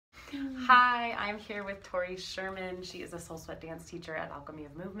Hi, I'm here with Tori Sherman. She is a SoulSweat dance teacher at Alchemy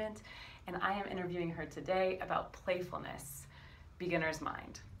of Movement, and I am interviewing her today about playfulness, beginner's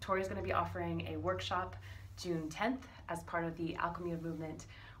mind. Tori is going to be offering a workshop June 10th as part of the Alchemy of Movement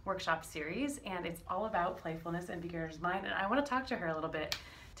workshop series, and it's all about playfulness and beginner's mind. And I want to talk to her a little bit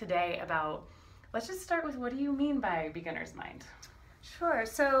today about, let's just start with, what do you mean by beginner's mind? Sure.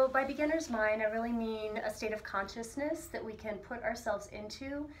 So by beginner's mind, I really mean a state of consciousness that we can put ourselves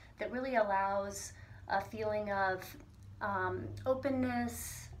into that really allows a feeling of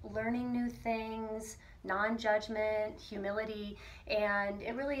openness, learning new things, non-judgment, humility, and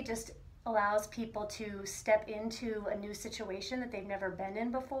it really just allows people to step into a new situation that they've never been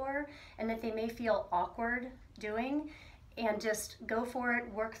in before and that they may feel awkward doing, and just go for it,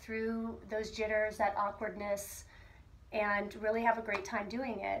 work through those jitters, that awkwardness, and really have a great time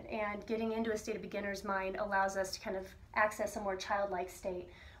doing it. And getting into a state of beginner's mind allows us to kind of access a more childlike state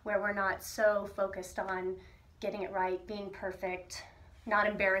where we're not so focused on getting it right, being perfect, not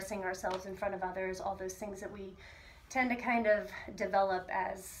embarrassing ourselves in front of others, all those things that we tend to kind of develop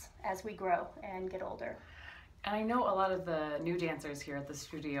as we grow and get older. And I know a lot of the new dancers here at the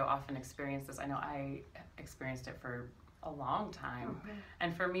studio often experience this. I know I experienced it for a long time. Mm-hmm.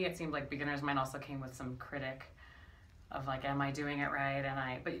 And for me, it seemed like beginner's mind also came with some critic of like, am I doing it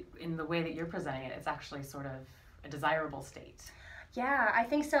right? But in the way that you're presenting it, it's actually sort of a desirable state. Yeah, I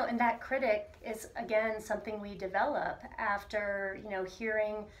think so. And that critic is, again, something we develop after,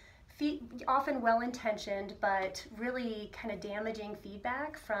 hearing often well-intentioned, but really kind of damaging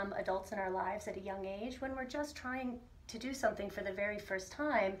feedback from adults in our lives at a young age when we're just trying to do something for the very first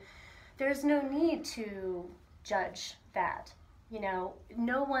time. There's no need to judge that. No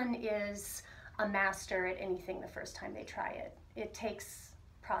one is a master at anything the first time they try it. It takes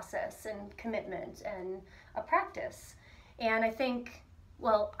process and commitment and a practice. And I think,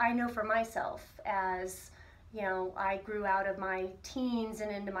 I know for myself, as I grew out of my teens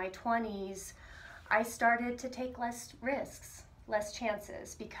and into my 20s, I started to take less risks, less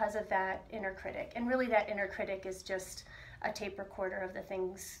chances because of that inner critic. And really that inner critic is just a tape recorder of the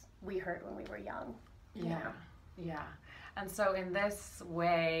things we heard when we were young. Yeah. And so in this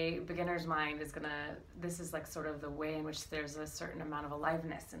way, beginner's mind this is like sort of the way in which there's a certain amount of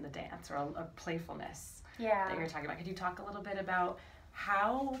aliveness in the dance, or a playfulness that you're talking about. Could you talk a little bit about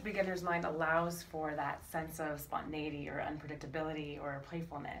how beginner's mind allows for that sense of spontaneity or unpredictability or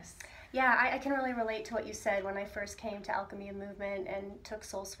playfulness? Yeah, I can really relate to what you said. When I first came to Alchemy of Movement and took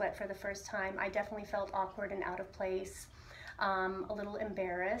SoulSweat for the first time, I definitely felt awkward and out of place, a little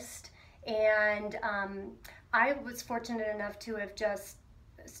embarrassed. And I was fortunate enough to have just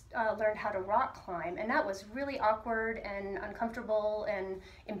learned how to rock climb, and that was really awkward and uncomfortable and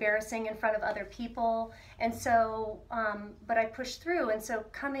embarrassing in front of other people. And so, but I pushed through, and so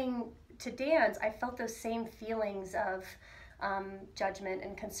coming to dance, I felt those same feelings of judgment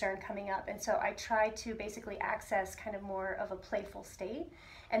and concern coming up. And so I tried to basically access kind of more of a playful state,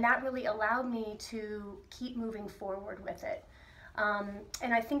 and that really allowed me to keep moving forward with it.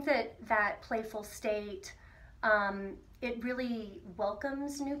 And I think that playful state, it really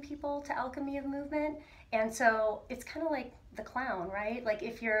welcomes new people to Alchemy of Movement. And so it's kind of like the clown, right? Like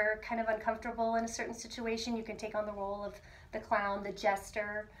if you're kind of uncomfortable in a certain situation, you can take on the role of the clown, the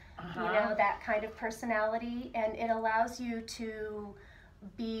jester, that kind of personality. And it allows you to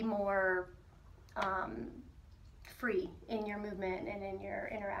be more free in your movement and in your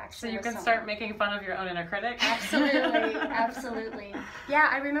interaction. So you can start making fun of your own inner critic? Absolutely, absolutely. Yeah,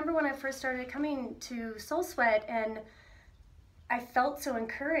 I remember when I first started coming to SoulSweat, and I felt so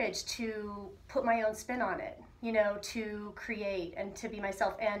encouraged to put my own spin on it, to create and to be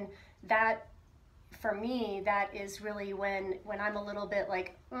myself. And that, for me, that is really when I'm a little bit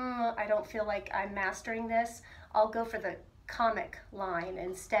like, I don't feel like I'm mastering this, I'll go for the comic line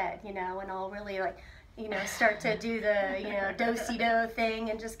instead, and I'll really start to do the do-si-do thing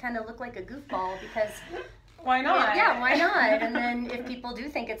and just kind of look like a goofball, because why not? Yeah, why not? And then if people do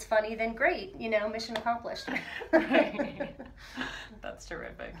think it's funny, then great, mission accomplished. Right. That's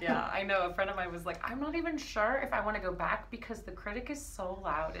terrific. Yeah, I know a friend of mine was like, I'm not even sure if I want to go back because the critic is so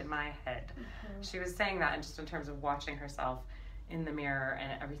loud in my head. Mm-hmm. She was saying that, and just in terms of watching herself in the mirror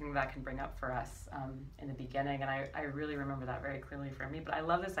and everything that can bring up for us in the beginning. And I really remember that very clearly for me. But I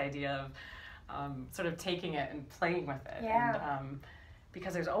love this idea of sort of taking it and playing with it. Yeah. And,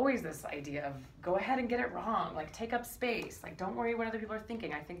 because there's always this idea of go ahead and get it wrong, like take up space, like don't worry what other people are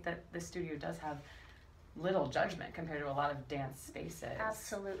thinking. I think that this studio does have little judgment compared to a lot of dance spaces.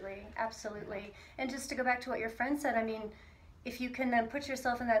 Absolutely, absolutely. And just to go back to what your friend said, I mean, if you can then put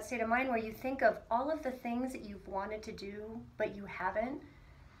yourself in that state of mind where you think of all of the things that you've wanted to do but you haven't,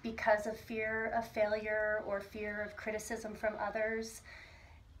 because of fear of failure or fear of criticism from others,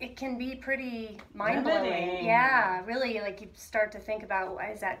 it can be pretty mind-blowing. Yeah, really, like you start to think about,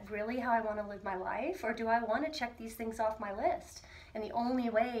 is that really how I want to live my life? Or do I want to check these things off my list? And the only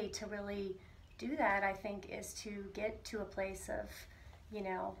way to really do that, I think, is to get to a place of,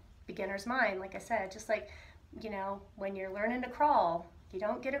 beginner's mind. Like I said, just like, when you're learning to crawl, you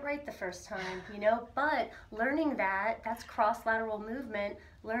don't get it right the first time, but learning that's cross-lateral movement.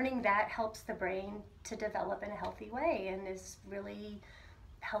 Learning that helps the brain to develop in a healthy way and is really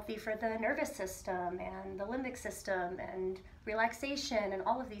healthy for the nervous system and the limbic system and relaxation and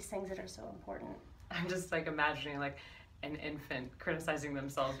all of these things that are so important. I'm just like imagining like an infant criticizing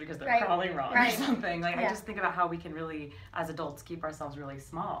themselves because they're crawling wrong or something. Like I just think about how we can really, as adults, keep ourselves really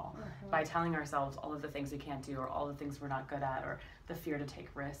small by telling ourselves all of the things we can't do or all the things we're not good at or the fear to take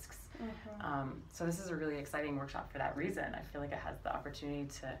risks. So this is a really exciting workshop for that reason. I feel like it has the opportunity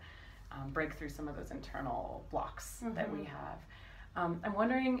to break through some of those internal blocks that we have. I'm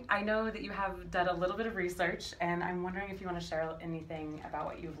wondering, I know that you have done a little bit of research, and I'm wondering if you want to share anything about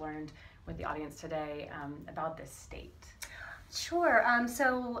what you've learned with the audience today about this state. Sure.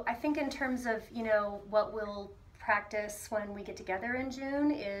 So I think in terms of, what we'll practice when we get together in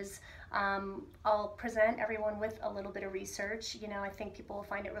June is I'll present everyone with a little bit of research. I think people will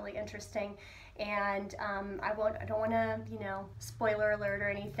find it really interesting. And I don't want to, spoiler alert or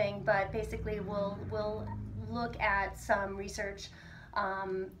anything, but basically we'll look at some research,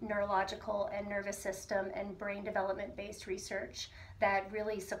 neurological and nervous system and brain development based research that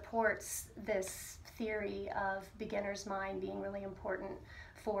really supports this theory of beginner's mind being really important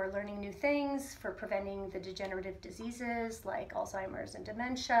for learning new things, for preventing the degenerative diseases like Alzheimer's and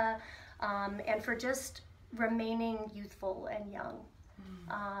dementia, and for just remaining youthful and young.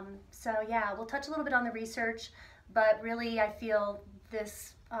 So yeah, we'll touch a little bit on the research, but really I feel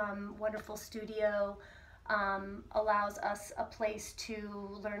this wonderful studio allows us a place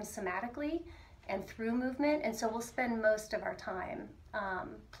to learn somatically and through movement, and so we'll spend most of our time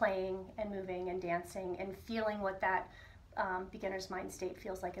playing and moving and dancing and feeling what that beginner's mind state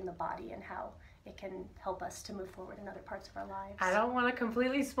feels like in the body and how it can help us to move forward in other parts of our lives. I don't want to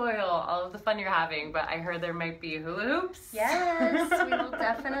completely spoil all of the fun you're having, but I heard there might be hula hoops. Yes, we will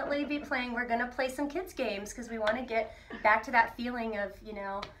definitely be playing. We're going to play some kids games because we want to get back to that feeling of,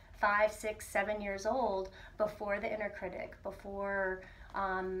 5, 6, 7 years old before the inner critic, before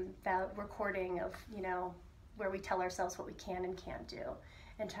the recording of, where we tell ourselves what we can and can't do,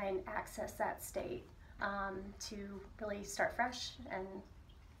 and try and access that state to really start fresh and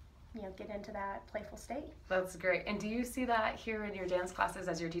get into that playful state. That's great. And do you see that here in your dance classes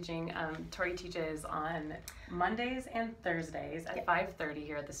as you're teaching? Tori teaches on Mondays and Thursdays at 5:30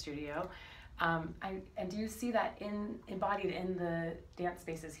 here at the studio. And do you see that embodied in the dance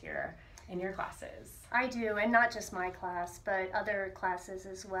spaces here in your classes? I do, and not just my class, but other classes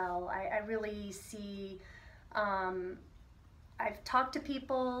as well. I really see, I've talked to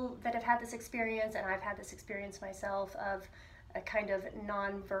people that have had this experience, and I've had this experience myself of a kind of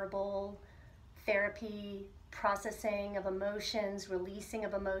nonverbal therapy, processing of emotions, releasing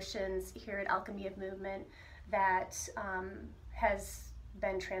of emotions here at Alchemy of Movement that has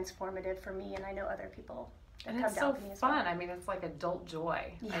been transformative for me, and I know other people and it's so fun. I mean, it's like adult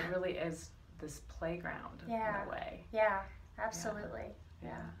joy. It really is this playground in a way. Yeah, absolutely.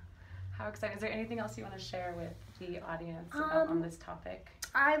 Yeah. How exciting. Is there anything else you want to share with the audience about, on this topic?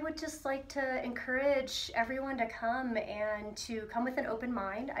 I would just like to encourage everyone to come with an open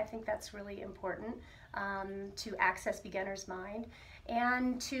mind. I think that's really important, to access beginner's mind,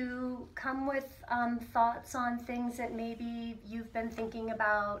 and to come with thoughts on things that maybe you've been thinking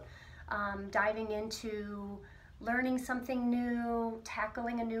about, diving into learning something new,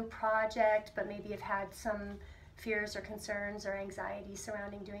 tackling a new project, but maybe have had some fears or concerns or anxiety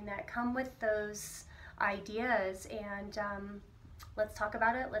surrounding doing that. Come with those ideas and let's talk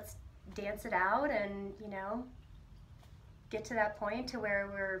about it. Let's dance it out and, get to that point to where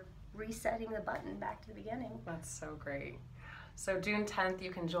we're resetting the button back to the beginning. That's so great. So June 10th,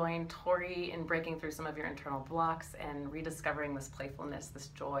 you can join Tori in breaking through some of your internal blocks and rediscovering this playfulness, this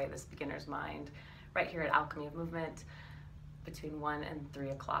joy, this beginner's mind right here at Alchemy of Movement between 1 and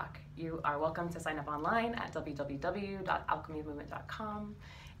 3 o'clock. You are welcome to sign up online at www.alchemyofmovement.com.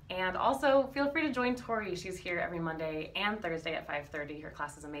 And also feel free to join Tori. She's here every Monday and Thursday at 5:30. Her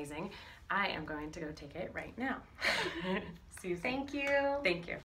class is amazing. I am going to go take it right now. See you soon. Thank you. Thank you.